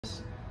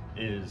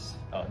is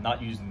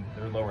not using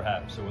their lower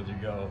half. So whether you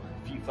go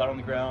feet flat on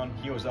the ground,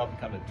 heels up, and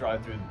kind of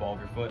drive through the ball of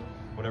your foot,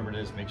 whatever it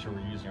is, make sure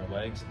we're using our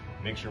legs,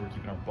 make sure we're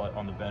keeping our butt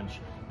on the bench,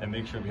 and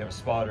make sure we have a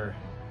spotter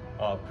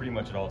pretty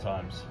much at all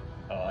times,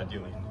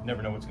 ideally. You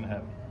never know what's gonna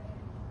happen.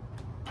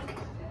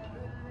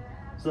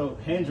 So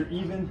hands are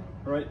even,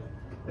 right?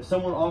 If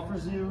someone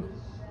offers you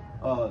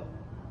to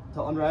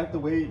unrack the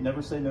weight,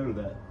 never say no to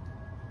that.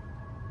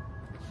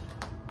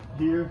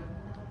 Here,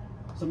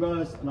 some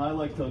guys and I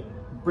like to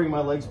bring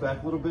my legs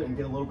back a little bit and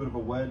get a little bit of a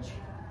wedge.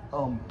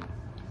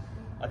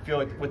 I feel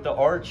like with the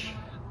arch,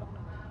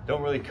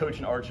 don't really coach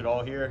an arch at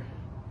all here,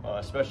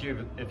 especially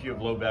if you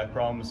have low back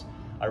problems.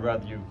 I'd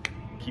rather you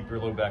keep your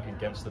low back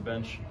against the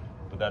bench,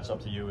 but that's up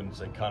to you, and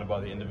it's like kind of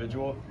by the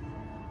individual.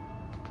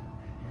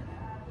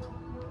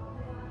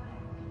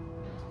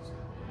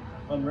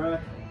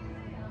 Unrack,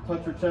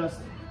 touch your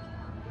chest,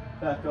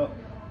 back up.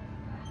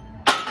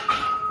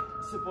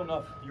 Simple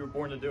enough, you were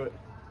born to do it.